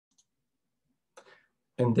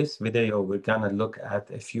In this video, we're gonna look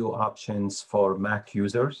at a few options for Mac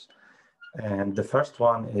users. And the first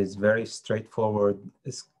one is very straightforward.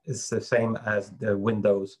 It's the same as the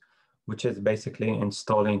Windows, which is basically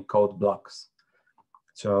installing code blocks.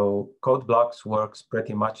 So code blocks works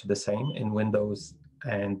pretty much the same in Windows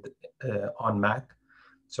and on Mac.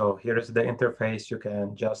 So here is the interface. You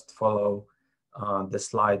can just follow the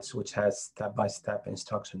slides, which has step-by-step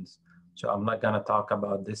instructions. So I'm not gonna talk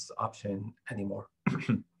about this option anymore.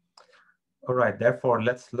 All right, therefore,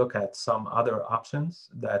 let's look at some other options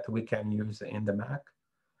that we can use in the Mac.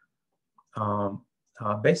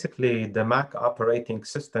 Basically, the Mac operating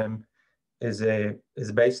system is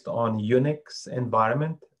based on Unix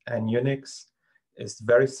environment, and Unix is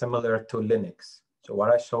very similar to Linux. So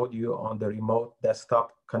what I showed you on the remote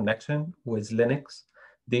desktop connection with Linux,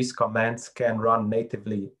 these commands can run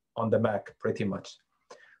natively on the Mac pretty much.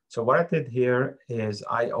 So what I did here is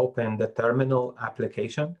I opened the terminal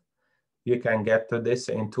application. You can get to this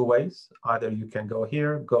in two ways. Either you can go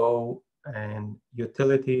here, go and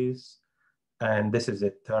utilities, and this is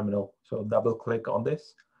it, terminal. So double click on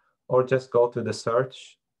this, or just go to the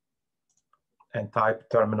search and type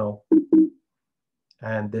terminal.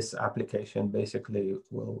 And this application basically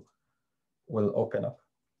will open up.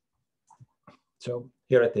 So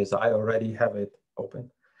here it is, I already have it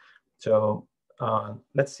open. So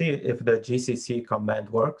let's see if the GCC command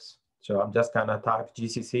works. So I'm just gonna type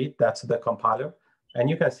GCC, that's the compiler. And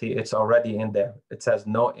you can see it's already in there. It says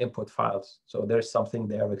no input files. So there's something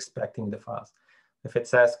there expecting the files. If it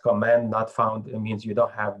says command not found, it means you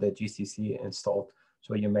don't have the GCC installed.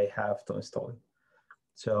 So you may have to install it.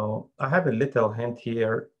 So I have a little hint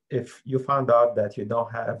here. If you found out that you don't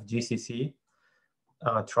have GCC,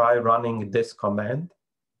 try running this command,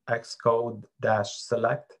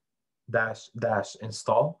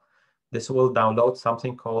 xcode-select-install. This will download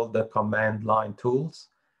something called the command line tools,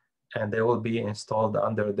 and they will be installed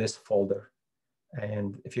under this folder.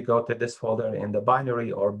 And if you go to this folder in the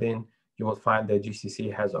binary or bin, you will find the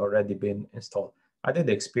GCC has already been installed. I did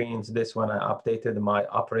experience this when I updated my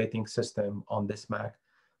operating system on this Mac.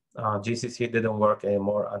 GCC didn't work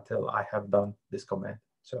anymore until I have done this command.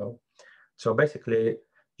 So basically,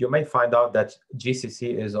 you may find out that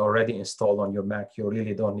GCC is already installed on your Mac. You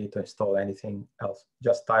really don't need to install anything else.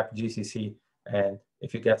 Just type GCC, and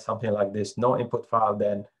if you get something like this, no input file,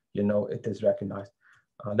 then you know it is recognized.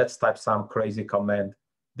 Let's type some crazy command.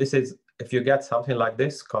 This is, if you get something like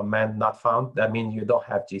this, command not found, that means you don't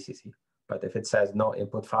have GCC. But if it says no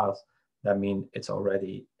input files, that means it's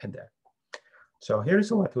already in there. So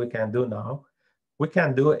here's what we can do now. We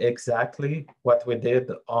can do exactly what we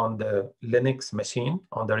did on the Linux machine,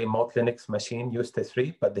 on the remote Linux machine,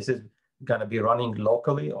 UST3, but this is gonna be running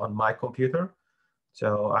locally on my computer.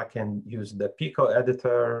 So I can use the Pico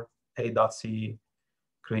editor, a.c,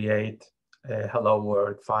 create a hello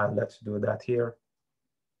world file. Let's do that here.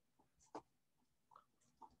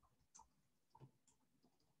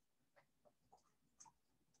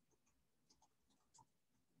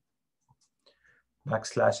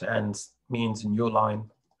 \n means new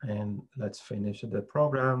line. And let's finish the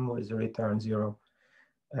program with return 0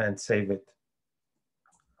 and save it.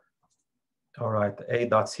 All right,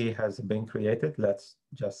 a.c has been created. Let's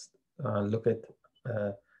just look at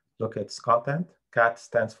its content. Cat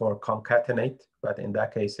stands for concatenate, but in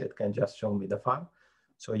that case, it can just show me the file.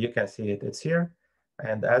 So you can see it, it's here.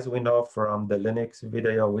 And as we know from the Linux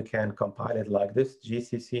video, we can compile it like this,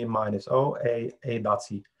 gcc-o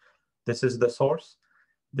a.c. This is the source.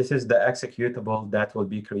 This is the executable that will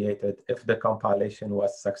be created if the compilation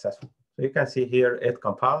was successful. So you can see here it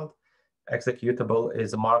compiled. Executable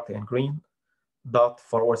is marked in green.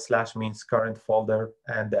 // means current folder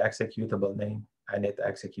and the executable name, and it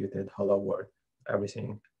executed hello world.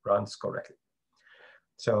 Everything runs correctly.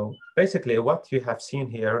 So basically what you have seen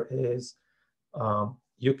here is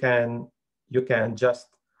you can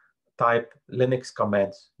just type Linux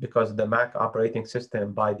commands, because the Mac operating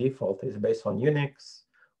system by default is based on Unix,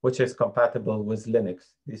 which is compatible with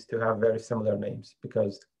Linux. These two have very similar names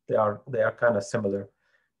because they are kind of similar.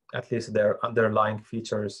 At least their underlying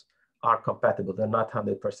features are compatible. They're not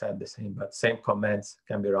 100% the same, but same commands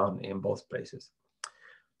can be run in both places.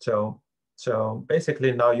 So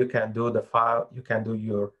basically now you can do the file, you can do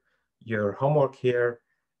your homework here.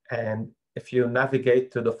 And if you navigate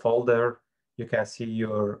to the folder, you can see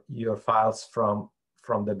your files from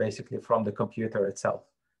the computer itself.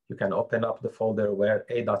 You can open up the folder where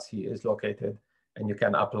a.c is located, and you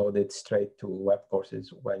can upload it straight to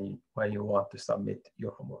WebCourses when you want to submit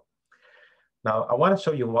your homework. Now, I want to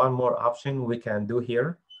show you one more option we can do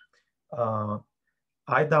here.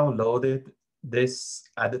 I downloaded this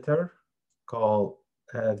editor called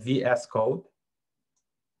VS Code.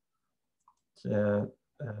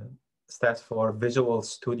 Stands for Visual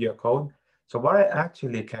Studio Code. So what I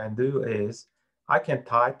actually can do is I can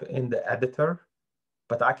type in the editor,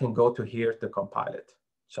 but I can go to here to compile it.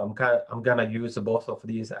 So I'm gonna use both of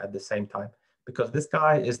these at the same time because this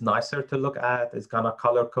guy is nicer to look at. It's gonna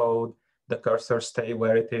color code, the cursor stay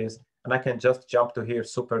where it is, and I can just jump to here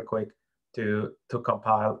super quick to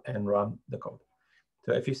compile and run the code.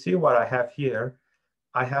 So if you see what I have here,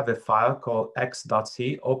 I have a file called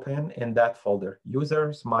x.c open in that folder.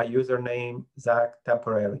 Users, my username, Zach,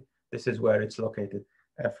 temporary. This is where it's located.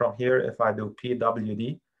 And from here, if I do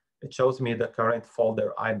pwd, it shows me the current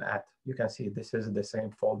folder I'm at. You can see this is the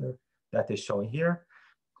same folder that is showing here.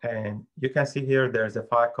 And you can see here, there's a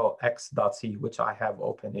file called x.c, which I have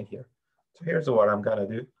open in here. So here's what I'm gonna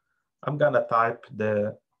do. I'm gonna type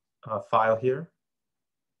the file here.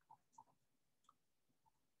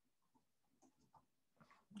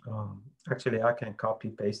 Actually, I can copy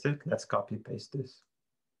paste it. Let's copy paste this.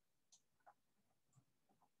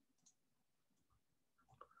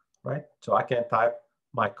 Right, so I can type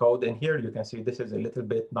my code in here. You can see this is a little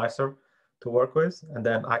bit nicer to work with, and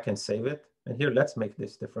then I can save it. And here, let's make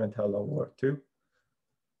this different, hello world 2.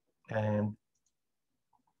 And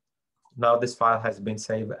now this file has been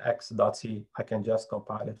saved, x.c. I can just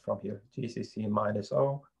compile it from here, gcc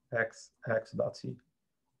 -o x.c.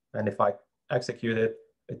 And if I execute it,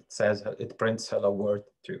 it says, it prints hello world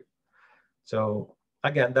 2. So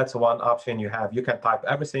again, that's one option you have. You can type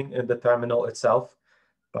everything in the terminal itself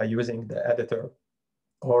by using the editor,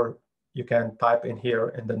 or you can type in here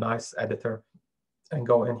in the nice editor and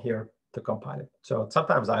go in here to compile it. So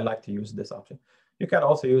sometimes I like to use this option. You can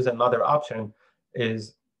also use another option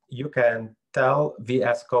is you can tell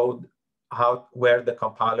VS Code where the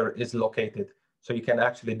compiler is located. So you can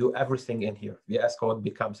actually do everything in here. VS Code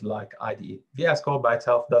becomes like IDE. VS Code by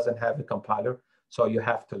itself doesn't have a compiler, so you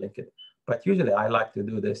have to link it. But usually I like to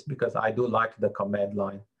do this because I do like the command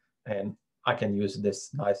line, and I can use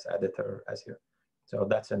this nice editor as here. So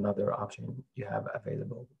that's another option you have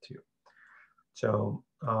available to you. So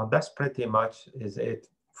that's pretty much is it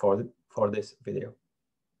for this video.